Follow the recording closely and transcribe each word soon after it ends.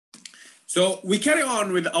So we carry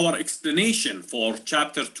on with our explanation for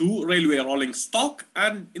Chapter 2, Railway Rolling Stock.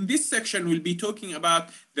 And in this section, we'll be talking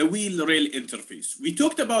about the wheel-rail interface. We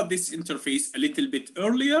talked about this interface a little bit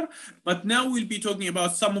earlier, but now we'll be talking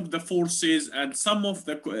about some of the forces and some of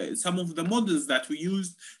the models that we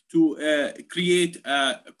used to create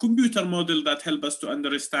a computer model that help us to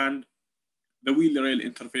understand the wheel-rail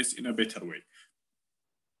interface in a better way.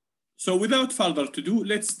 So without further ado,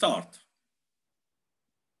 let's start.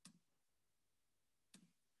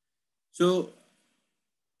 So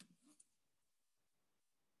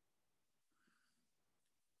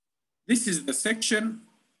this is the section.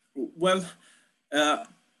 Well,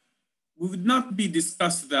 we would not be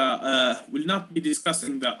discussing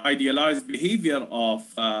the idealized behavior of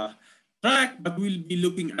track, but we'll be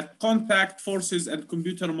looking at contact forces and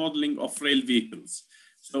computer modeling of rail vehicles.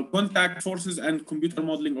 So contact forces and computer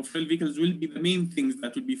modeling of rail vehicles will be the main things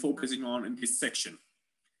that we'll be focusing on in this section.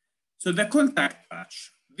 So the contact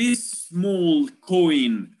patch. This small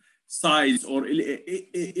coin size or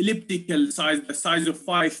elliptical size, the size of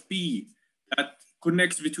 5p that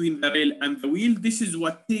connects between the rail and the wheel, this is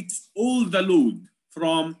what takes all the load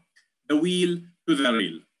from the wheel to the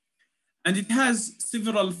rail. And it has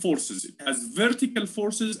several forces. It has vertical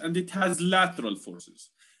forces and it has lateral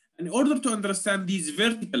forces. In order to understand these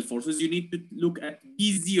vertical forces, you need to look at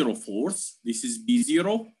B0 force. This is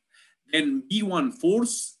B0, then B1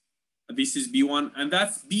 force. This is B1, and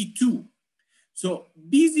that's B2. So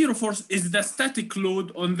B0 force is the static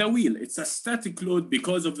load on the wheel. It's a static load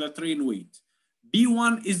because of the train weight.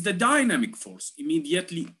 B1 is the dynamic force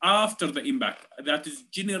immediately after the impact that is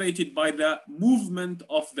generated by the movement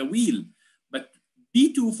of the wheel. But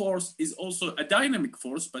B2 force is also a dynamic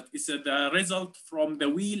force, but it's the result from the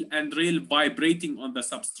wheel and rail vibrating on the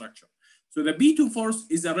substructure. So the B2 force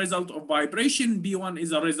is a result of vibration, B1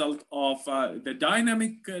 is a result of the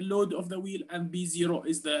dynamic load of the wheel, and B0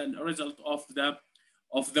 is the result of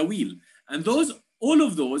the wheel. And all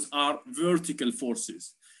of those are vertical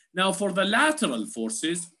forces. Now for the lateral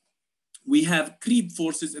forces, we have creep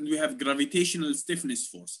forces and we have gravitational stiffness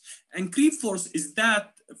force. And creep force is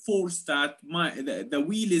that force that the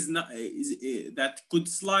wheel that could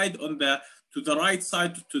slide to the right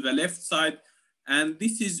side, to the left side. And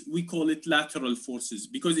we call it lateral forces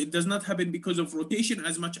because it does not happen because of rotation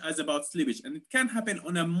as much as about slippage. And it can happen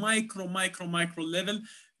on a micro level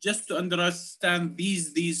just to understand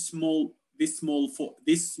this small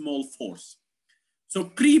force. So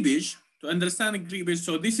creepage, to understand creepage,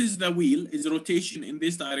 so this is the wheel, is rotation in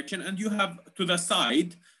this direction, and you have to the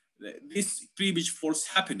side this creepage force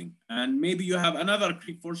happening. And maybe you have another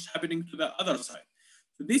creep force happening to the other side.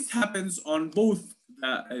 So this happens on both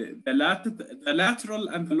the lateral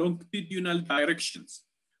and the longitudinal directions,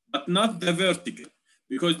 but not the vertical,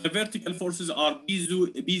 because the vertical forces are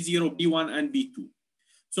B0, B1, and B2.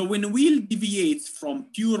 So when a wheel deviates from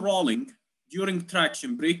pure rolling during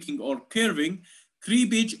traction, braking, or curving,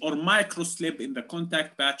 creepage or microslip in the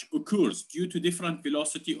contact patch occurs due to different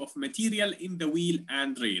velocity of material in the wheel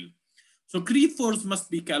and rail. So creep force must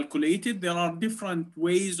be calculated. There are different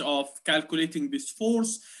ways of calculating this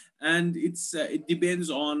force, and it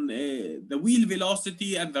depends on the wheel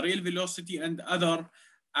velocity and the rail velocity and other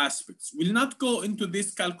aspects. We'll not go into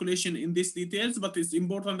this calculation in these details, but it's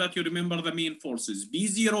important that you remember the main forces: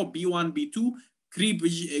 B0, B1, B2,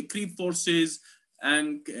 creep forces,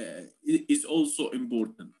 and is also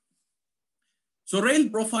important. So rail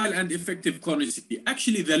profile and effective conicity.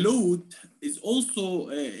 Actually, the load is also,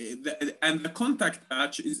 and the contact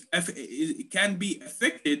patch can be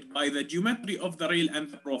affected by the geometry of the rail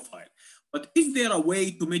and the profile. But is there a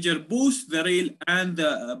way to measure both the rail and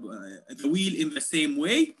the wheel in the same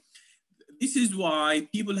way? This is why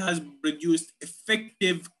people have produced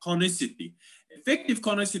effective conicity. Effective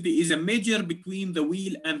conicity is a measure between the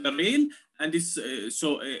wheel and the rail, and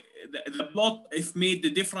the plot, if made the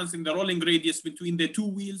difference in the rolling radius between the two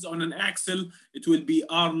wheels on an axle, it will be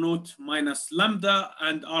R0 minus lambda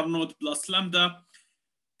and R0 plus lambda.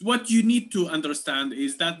 What you need to understand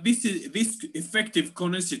is that this effective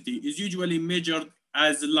conicity is usually measured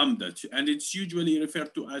as lambda, and it's usually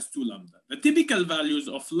referred to as 2 lambda. The typical values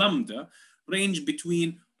of lambda range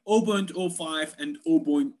between 0.05 and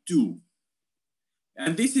 0.2.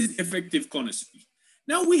 And this is effective conicity.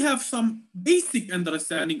 Now we have some basic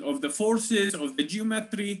understanding of the forces, of the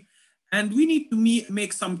geometry, and we need to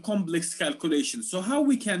make some complex calculations. So how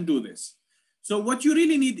we can do this? So what you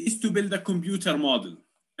really need is to build a computer model.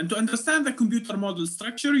 And to understand the computer model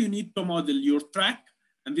structure, you need to model your track.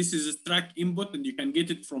 And this is a track input, and you can get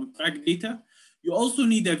it from track data. You also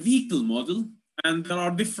need a vehicle model, and there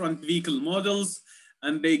are different vehicle models,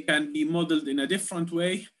 and they can be modeled in a different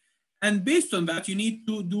way. And based on that, you need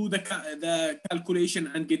to do the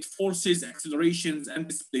calculation and get forces, accelerations, and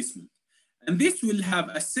displacement. And this will have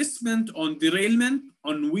assessment on derailment,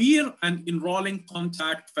 on wear, and in rolling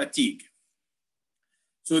contact fatigue.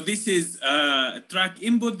 So this is track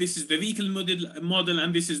input, this is the vehicle model,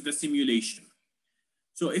 and this is the simulation.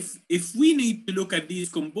 So if we need to look at these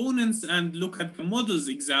components and look at the models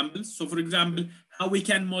examples, so for example, how we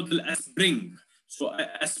can model a spring. So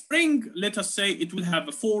a spring, let us say it will have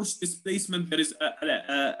a force displacement. There is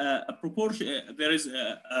a proportion, there is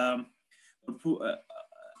a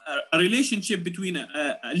relationship between,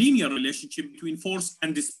 a linear relationship between force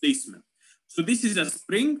and displacement. So this is a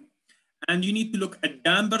spring, and you need to look at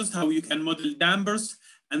dampers, how you can model dampers.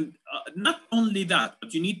 And not only that,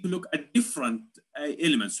 but you need to look at different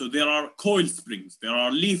elements. So there are coil springs, there are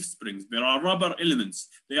leaf springs, there are rubber elements.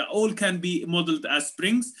 They all can be modeled as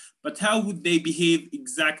springs, but how would they behave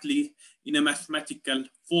exactly in a mathematical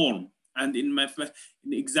form and in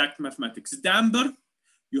exact mathematics? Damper,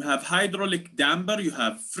 you have hydraulic damper, you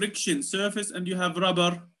have friction surface, and you have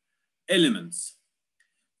rubber elements.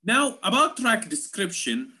 Now, about track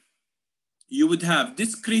description, you would have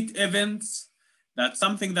discrete events. That's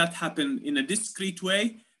something that happened in a discrete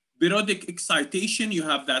way. Periodic excitation, you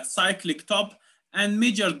have that cyclic top, and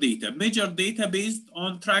measured data. Measured data based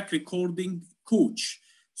on track recording coach.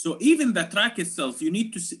 So even the track itself, you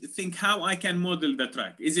need to think how I can model the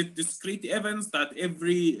track. Is it discrete events that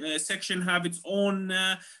every section have its own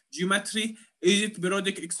geometry? Is it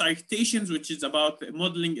periodic excitations, which is about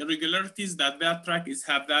modeling irregularities, that track is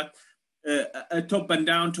have that top and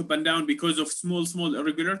down because of small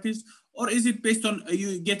irregularities? Or is it based on,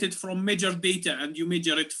 you get it from measured data and you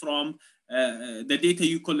measure it from the data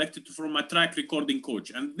you collected from a track recording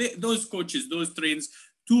coach? And those coaches, those trains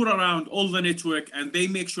tour around all the network, and they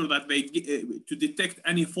make sure that they to detect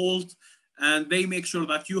any fault, and they make sure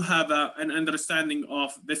that you have an understanding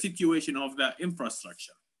of the situation of the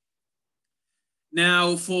infrastructure.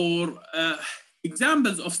 Now, for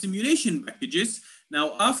examples of simulation packages,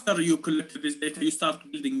 now after you collect this data, you start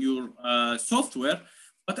building your software.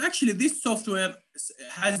 But actually, this software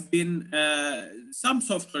has been, some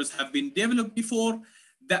softwares have been developed before.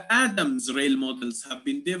 The Adams rail models have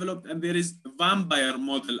been developed, and there is a Vampire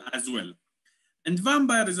model as well. And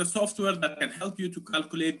Vampire is a software that can help you to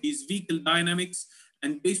calculate these vehicle dynamics,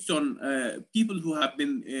 and based on people who have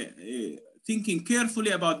been thinking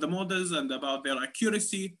carefully about the models and about their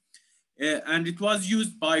accuracy. And it was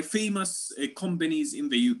used by famous companies in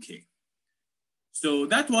the UK. So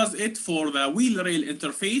that was it for the wheel rail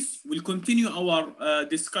interface. We'll continue our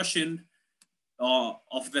discussion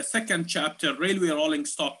of the second chapter, railway rolling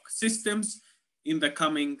stock systems, in the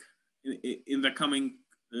coming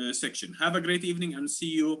section. Have a great evening and see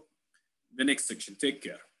you in the next section. Take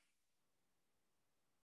care.